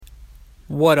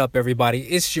What up, everybody?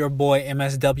 It's your boy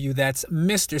MSW. That's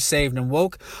Mr. Saved and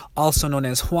Woke, also known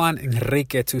as Juan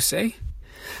Enrique Tuse.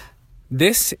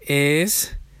 This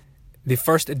is the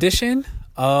first edition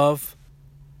of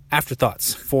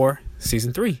Afterthoughts for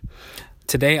Season 3.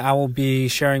 Today, I will be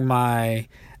sharing my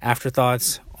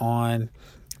afterthoughts on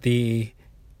the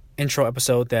intro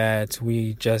episode that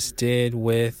we just did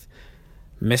with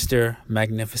Mr.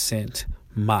 Magnificent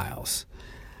Miles.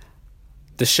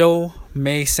 The show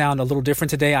may sound a little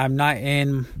different today. I'm not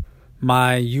in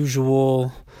my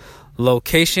usual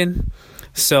location,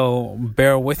 so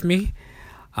bear with me.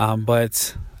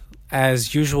 But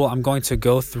as usual, I'm going to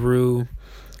go through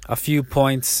a few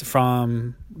points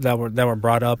from that were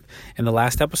brought up in the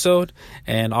last episode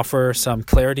and offer some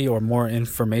clarity or more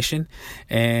information.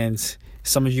 And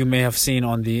some of you may have seen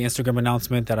on the Instagram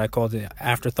announcement that I called it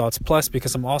Afterthoughts Plus,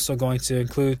 because I'm also going to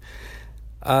include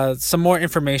some more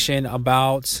information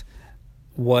about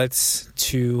what's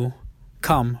to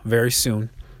come very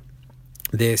soon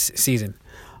this season.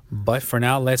 But for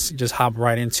now, let's just hop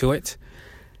right into it.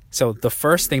 So the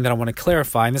first thing that I want to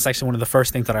clarify, and this is actually one of the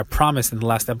first things that I promised in the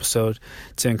last episode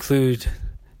to include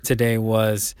today,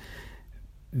 was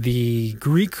the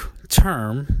Greek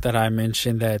term that I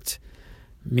mentioned that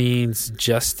means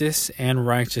justice and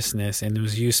righteousness, and it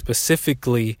was used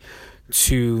specifically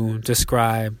to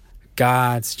describe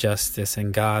God's justice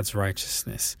and God's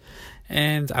righteousness.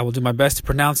 And I will do my best to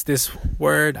pronounce this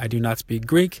word. I do not speak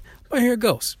Greek, but here it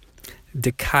goes.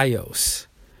 Dikaios.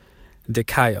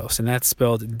 Dikaios. And that's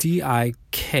spelled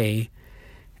D-I-K-A-I-O-S.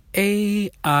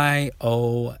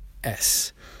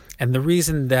 And the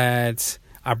reason that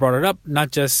I brought it up,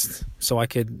 not just so I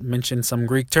could mention some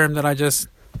Greek term that I just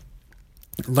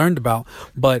learned about,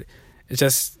 but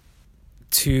just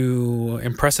to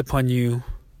impress upon you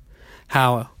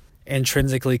how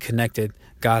intrinsically connected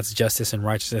God's justice and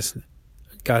righteousness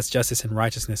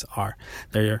are.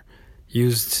 They're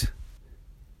used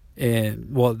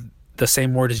in, the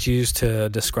same word is used to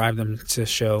describe them, to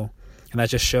show, and that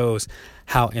just shows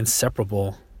how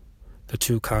inseparable the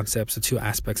two concepts, the two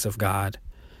aspects of God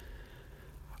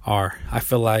are. I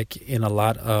feel like in a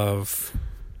lot of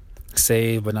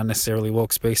saved but not necessarily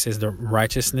woke spaces, the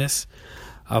righteousness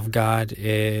of God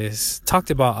is talked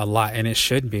about a lot, and it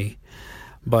should be.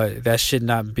 But that should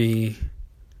not be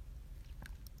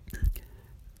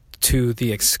to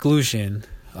the exclusion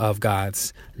of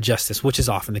God's justice, which is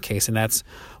often the case. And that's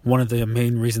one of the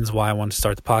main reasons why I wanted to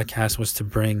start the podcast, was to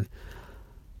bring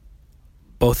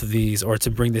both of these, or to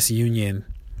bring this union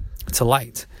to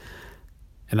light.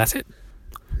 And that's it.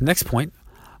 Next point.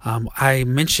 I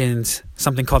mentioned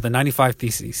something called the 95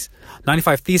 Theses.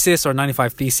 95 Thesis or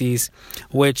 95 Theses,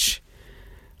 which...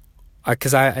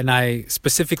 I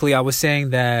specifically was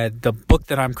saying that the book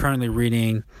that I'm currently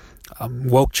reading,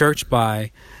 Woke Church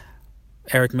by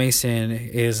Eric Mason,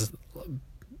 is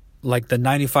like the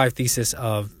 95 Thesis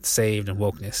of saved and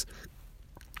wokeness.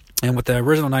 And what the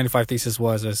original 95 Thesis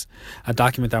was is a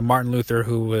document that Martin Luther,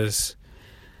 who was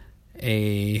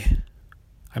I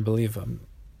believe,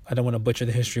 I don't want to butcher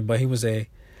the history, but he was a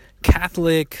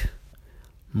Catholic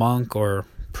monk or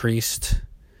priest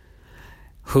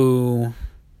who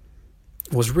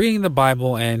was reading the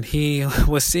Bible, and he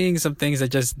was seeing some things that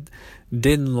just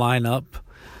didn't line up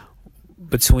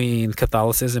between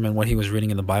Catholicism and what he was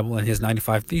reading in the Bible. And his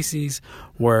 95 Theses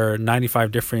were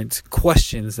 95 different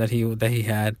questions that he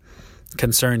had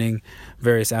concerning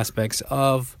various aspects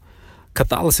of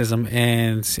Catholicism.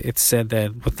 And it said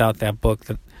that without that book,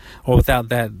 without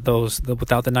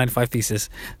the 95 Theses,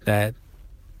 that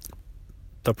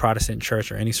the Protestant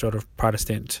church or any sort of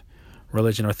Protestant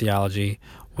religion or theology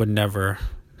would never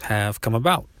have come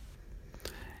about.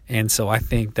 And so I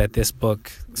think that this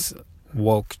book,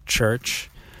 Woke Church,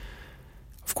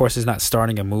 of course, is not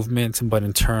starting a movement, but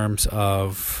in terms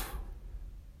of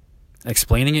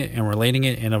explaining it and relating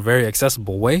it in a very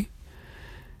accessible way,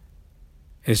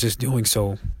 is just doing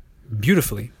so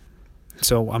beautifully.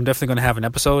 So I'm definitely going to have an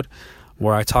episode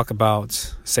where I talk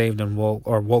about Saved and Woke,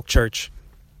 or Woke Church,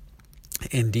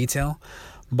 in detail.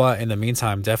 But in the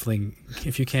meantime, definitely,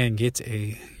 if you can get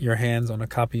your hands on a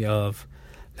copy of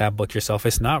that book yourself.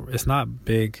 It's not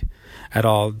big at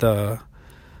all. The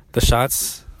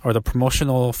shots or the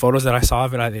promotional photos that I saw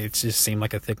of it just seemed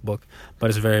like a thick book, but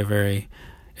it's very, very,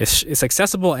 it's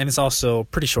accessible, and it's also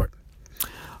pretty short.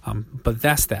 But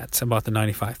that's about the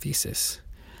 95 Thesis.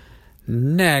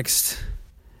 Next,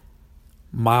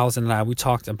 Miles and I, we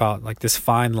talked about like this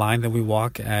fine line that we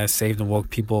walk as saved and woke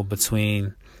people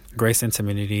between grace and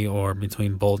timidity, or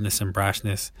between boldness and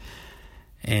brashness.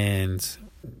 And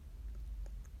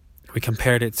we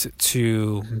compared it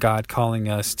to God calling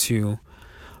us to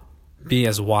be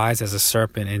as wise as a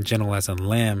serpent and gentle as a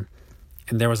lamb.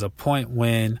 And there was a point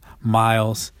when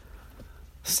Miles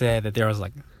said that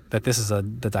this is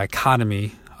the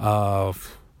dichotomy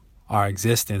of our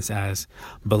existence as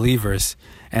believers.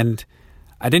 And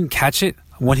I didn't catch it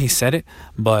when he said it,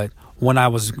 but when I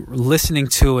was listening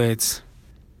to it,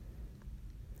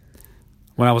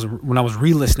 when I was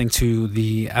re-listening to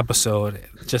the episode,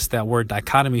 just that word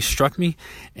dichotomy struck me.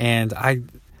 And I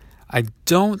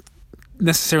don't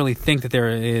necessarily think that there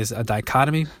is a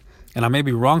dichotomy, and I may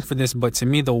be wrong for this, but to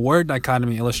me the word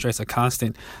dichotomy illustrates a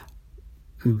constant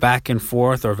back and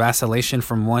forth or vacillation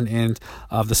from one end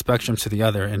of the spectrum to the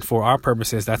other. And for our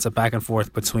purposes, that's a back and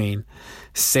forth between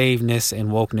savedness and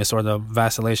wokeness, or the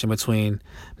vacillation between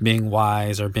being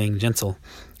wise or being gentle.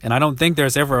 And I don't think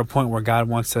there's ever a point where God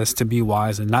wants us to be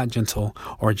wise and not gentle,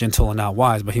 or gentle and not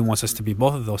wise, but he wants us to be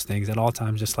both of those things at all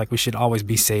times, just like we should always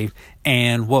be saved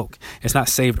and woke. It's not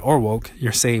saved or woke,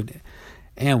 you're saved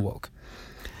and woke.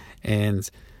 And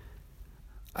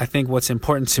I think what's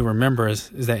important to remember is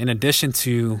that in addition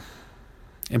to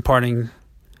imparting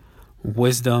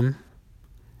wisdom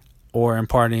or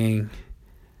imparting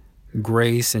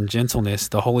grace and gentleness,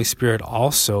 the Holy Spirit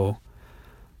also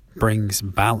brings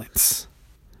balance.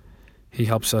 He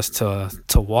helps us to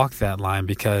walk that line,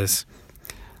 because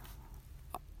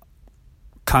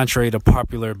contrary to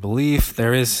popular belief,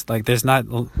 there's not,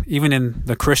 even in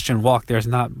the Christian walk, there's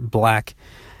not black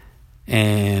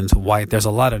and white. There's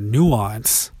a lot of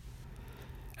nuance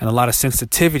and a lot of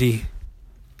sensitivity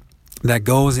that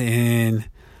goes in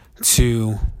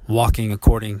to walking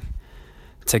according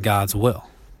to God's will.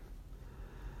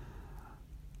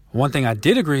 One thing I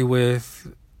did agree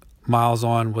with Miles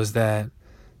on was that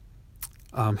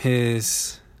what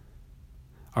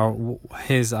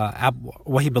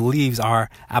he believes our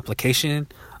application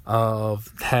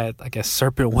of that, I guess,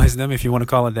 serpent wisdom, if you want to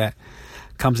call it that,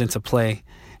 comes into play.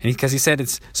 And because he said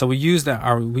we use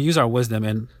our wisdom,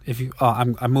 and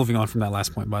I'm moving on from that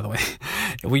last point, by the way.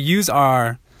 We use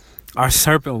our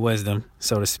serpent wisdom,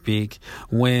 so to speak,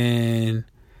 when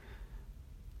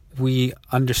we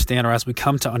understand, or as we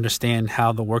come to understand,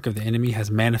 how the work of the enemy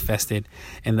has manifested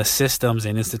in the systems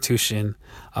and institution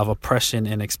of oppression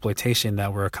and exploitation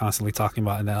that we're constantly talking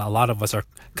about, and that a lot of us are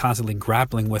constantly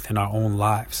grappling with in our own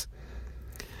lives.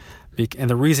 And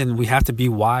the reason we have to be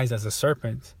wise as a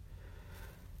serpent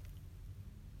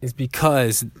is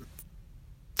because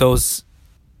those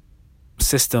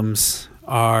systems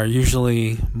are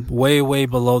usually way, way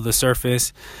below the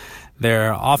surface.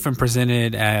 They're often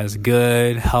presented as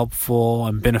good, helpful,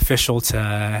 and beneficial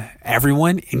to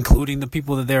everyone, including the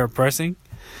people that they're oppressing.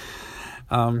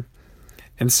 And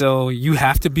so you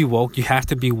have to be woke, you have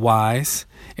to be wise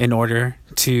in order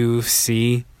to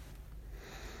see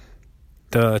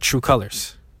the true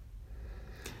colors.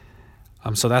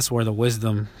 So that's where the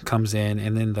wisdom comes in,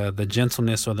 and then the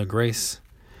gentleness or the grace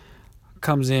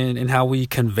comes in how we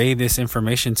convey this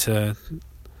information to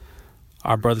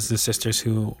our brothers and sisters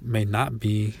who may not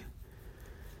be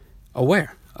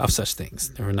aware of such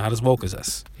things. They're not as woke as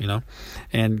us,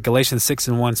 And Galatians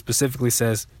 6:1 specifically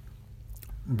says,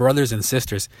 brothers and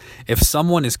sisters, if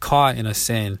someone is caught in a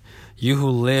sin, you who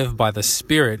live by the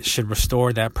Spirit should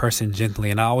restore that person gently.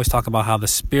 And I always talk about how the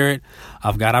Spirit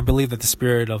of God, I believe that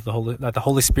the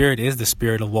Holy Spirit is the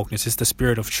Spirit of wokeness. It's the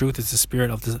Spirit of truth. It's the Spirit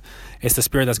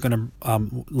that's going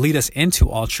to lead us into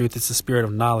all truth. It's the Spirit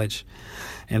of knowledge.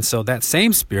 And so that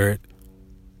same Spirit,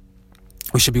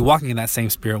 we should be walking in that same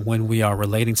Spirit when we are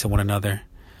relating to one another,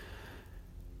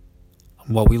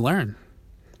 what we learn.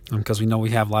 Because we know we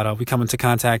come into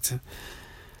contact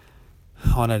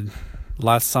on a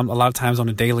lot of times on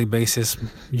a daily basis,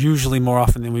 usually more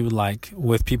often than we would like,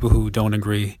 with people who don't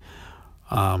agree,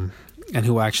 and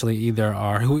who actually either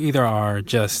are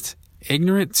just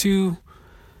ignorant to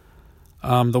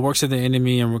the works of the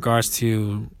enemy in regards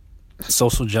to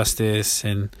social justice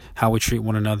and how we treat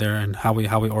one another and how we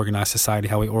organize society,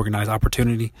 how we organize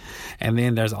opportunity. And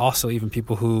then there's also even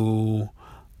people who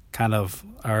kind of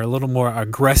are a little more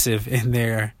aggressive in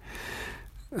their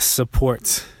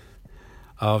support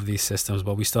of these systems,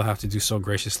 but we still have to do so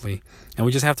graciously. And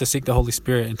we just have to seek the Holy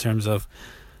Spirit in terms of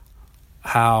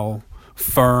how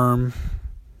firm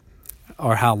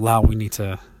or how loud we need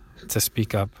to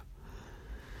speak up.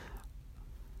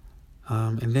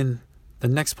 And then the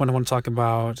next point I want to talk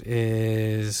about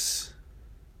is,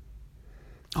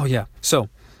 so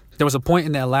there was a point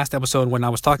in that last episode when I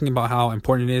was talking about how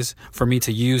important it is for me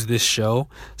to use this show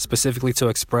specifically to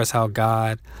express how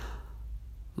God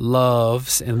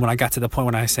loves. And when I got to the point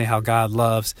when I say how God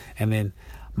loves, and then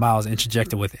Miles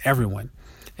interjected with everyone.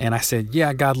 And I said,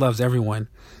 yeah, God loves everyone.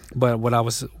 But what I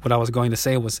was going to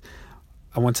say was,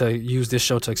 want to use this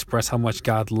show to express how much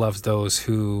God loves those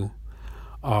who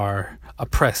are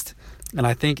oppressed. And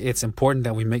I think it's important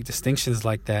that we make distinctions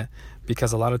like that,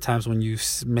 because a lot of times when you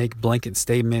make blanket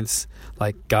statements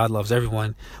like God loves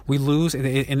everyone, we lose,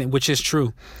 and which is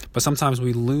true, but sometimes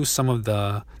we lose some of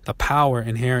the power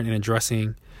inherent in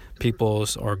addressing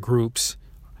people's or groups'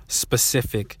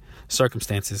 specific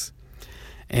circumstances.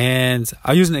 And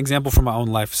I'll use an example from my own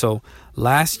life. So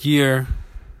last year,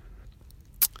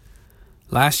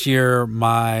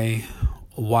 my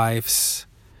wife's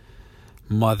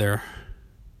mother,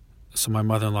 so my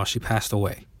mother-in-law, she passed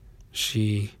away.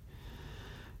 She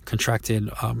contracted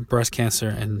breast cancer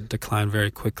and declined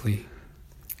very quickly,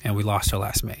 and we lost her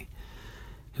last May.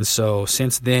 And so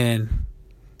since then,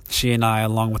 she and I,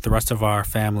 along with the rest of our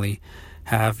family,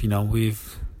 have,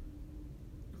 we've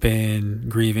been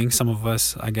grieving. Some of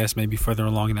us, I guess, maybe further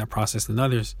along in that process than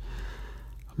others.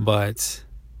 But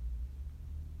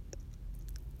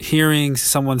hearing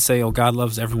someone say, oh, God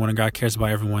loves everyone and God cares about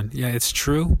everyone. Yeah, it's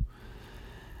true.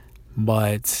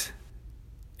 But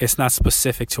it's not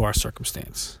specific to our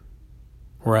circumstance.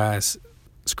 Whereas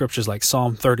scriptures like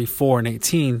Psalm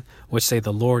 34:18, which say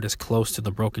the Lord is close to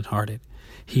the brokenhearted.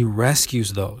 He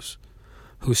rescues those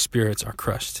whose spirits are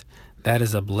crushed. That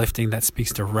is uplifting. That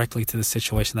speaks directly to the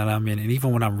situation that I'm in. And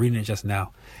even when I'm reading it just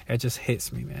now, it just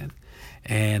hits me, man.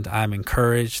 And I'm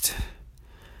encouraged.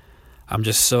 I'm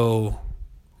just so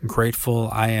grateful.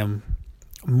 I am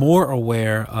more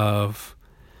aware of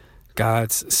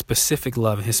God's specific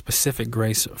love and his specific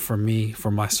grace for me,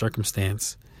 for my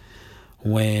circumstance,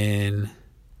 when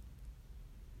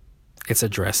it's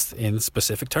addressed in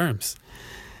specific terms.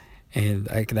 And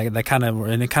it kind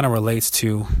of relates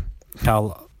to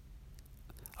how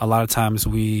a lot of times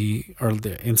we are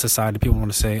in society, people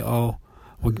want to say,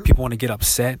 when people want to get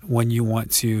upset when you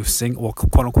want to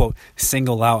quote unquote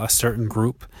single out a certain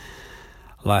group.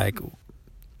 Like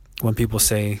when people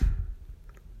say,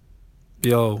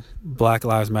 yo, Black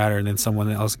Lives Matter, and then someone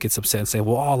else gets upset and say,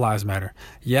 well, all lives matter.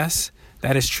 Yes,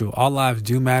 that is true. All lives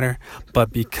do matter.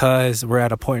 But because we're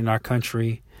at a point in our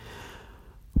country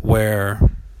where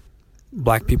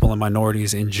Black people and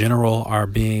minorities in general are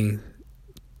being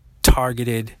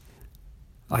targeted,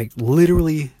 like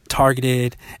literally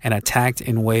targeted and attacked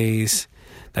in ways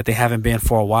that they haven't been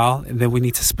for a while, and then we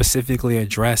need to specifically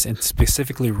address and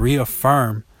specifically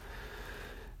reaffirm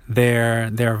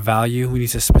their value. We need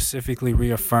to specifically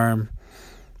reaffirm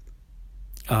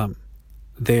and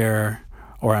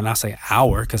I'll say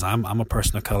our, because I'm a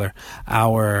person of color,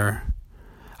 our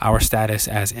status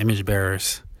as image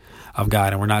bearers of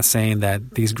God. And we're not saying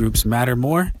that these groups matter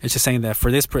more. It's just saying that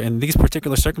in these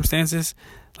particular circumstances,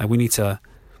 like, we need to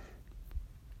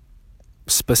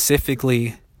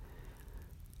specifically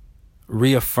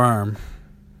reaffirm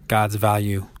God's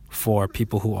value for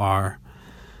people who are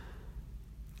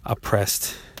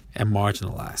oppressed and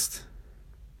marginalized.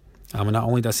 And not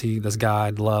only does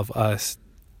God love us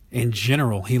in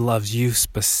general, he loves you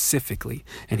specifically,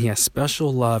 and he has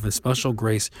special love and special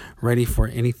grace ready for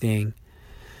anything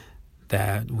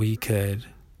that we could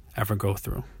ever go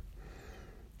through.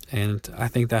 And I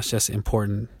think that's just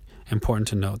important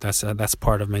to note. That's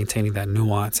part of maintaining that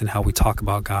nuance in how we talk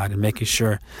about God, and making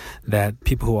sure that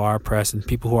people who are oppressed and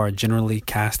people who are generally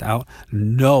cast out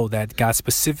know that God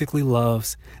specifically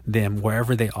loves them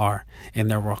wherever they are in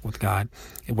their walk with God.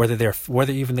 Whether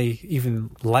they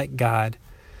even like God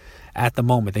at the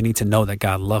moment, they need to know that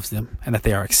God loves them and that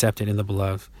they are accepted in the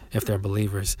beloved if they're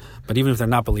believers. But even if they're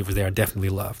not believers, they are definitely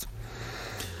loved.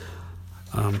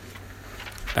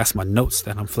 That's my notes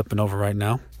that I'm flipping over right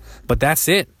now. But that's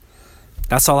it.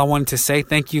 That's all I wanted to say.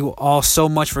 Thank you all so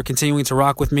much for continuing to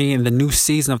rock with me in the new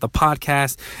season of the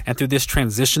podcast and through this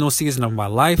transitional season of my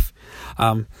life.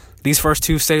 These first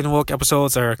two Saved and Woke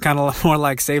episodes are kind of more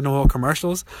like Saved and Woke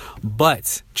commercials,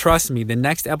 but trust me, the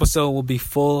next episode will be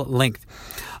full length.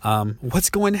 What's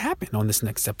going to happen on this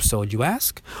next episode, you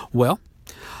ask? Well,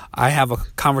 I have a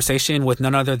conversation with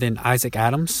none other than Isaac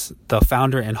Adams, the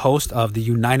founder and host of the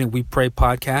United We Pray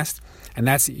podcast. And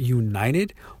that's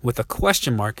United with a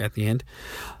question mark at the end.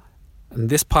 And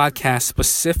this podcast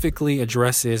specifically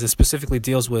addresses and specifically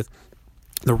deals with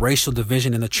the racial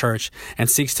division in the church and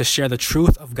seeks to share the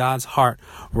truth of God's heart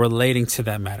relating to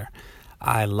that matter.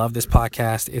 I love this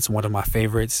podcast. It's one of my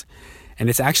favorites. And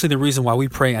it's actually the reason why we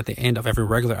pray at the end of every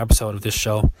regular episode of this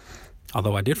show.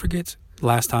 Although I did forget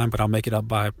last time, but I'll make it up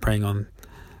by praying on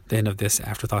the end of this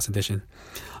Afterthoughts edition.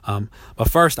 But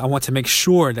first, I want to make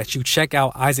sure that you check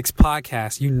out Isaac's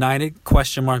podcast, United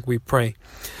We Pray.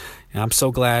 And I'm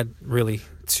so glad, really,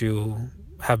 to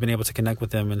have been able to connect with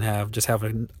them and have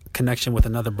a connection with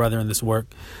another brother in this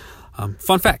work.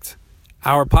 Fun fact,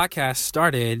 our podcast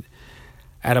started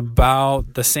at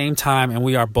about the same time, and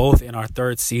we are both in our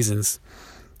third seasons.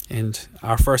 And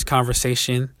our first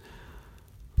conversation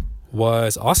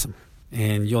was awesome,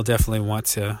 and you'll definitely want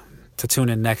to tune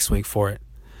in next week for it.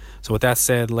 So with that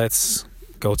said, let's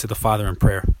go to the Father in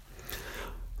prayer.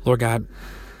 Lord God,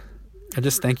 I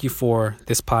just thank you for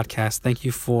this podcast. Thank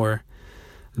you for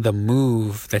the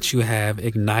move that you have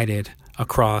ignited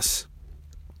across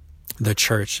the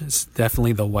church. It's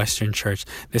definitely the Western church.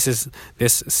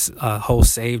 This whole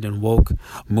saved and woke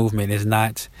movement is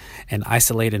not an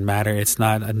isolated matter. It's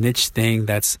not a niche thing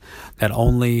that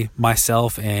only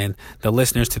myself and the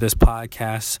listeners to this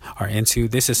podcast are into.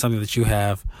 This is something that you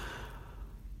have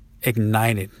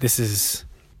ignited. This is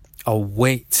a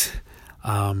weight,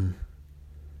 a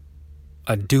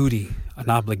duty, an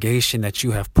obligation that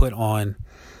you have put on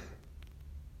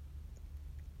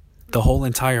the whole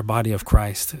entire body of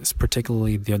Christ,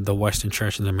 particularly the Western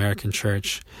church and the American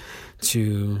church,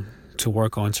 to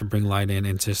work on, to bring light in,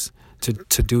 and just to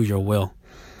do your will.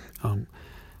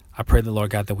 I pray the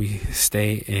Lord God that we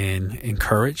stay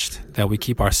encouraged, that we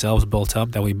keep ourselves built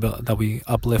up, that we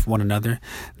uplift one another,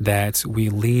 that we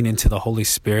lean into the Holy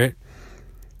Spirit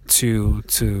to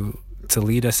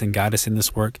lead us and guide us in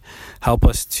this work. Help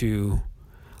us to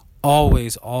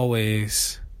always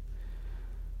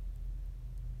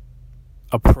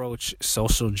approach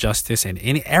social justice and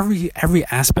every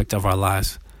aspect of our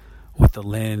lives with the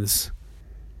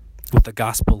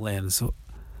gospel lens,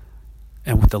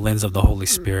 and with the lens of the Holy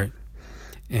Spirit.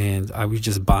 And we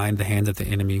just bind the hands of the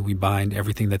enemy. We bind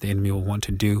everything that the enemy will want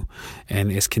to do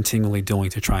and is continually doing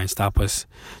to try and stop us,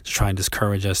 to try and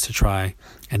discourage us, to try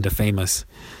and defame us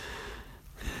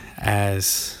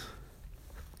as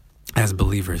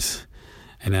believers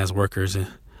and as workers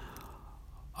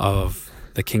of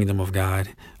the kingdom of God.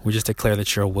 We just declare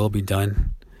that your will be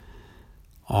done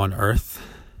on earth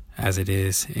as it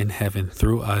is in heaven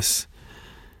through us,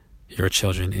 your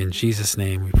children. In Jesus'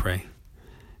 name we pray.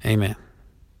 Amen.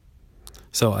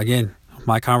 So again,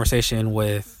 my conversation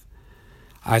with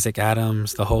Isaac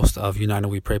Adams, the host of United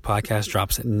We Pray podcast,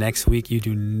 drops next week. You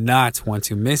do not want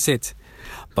to miss it.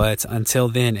 But until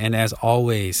then, and as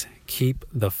always, keep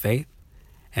the faith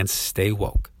and stay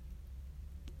woke.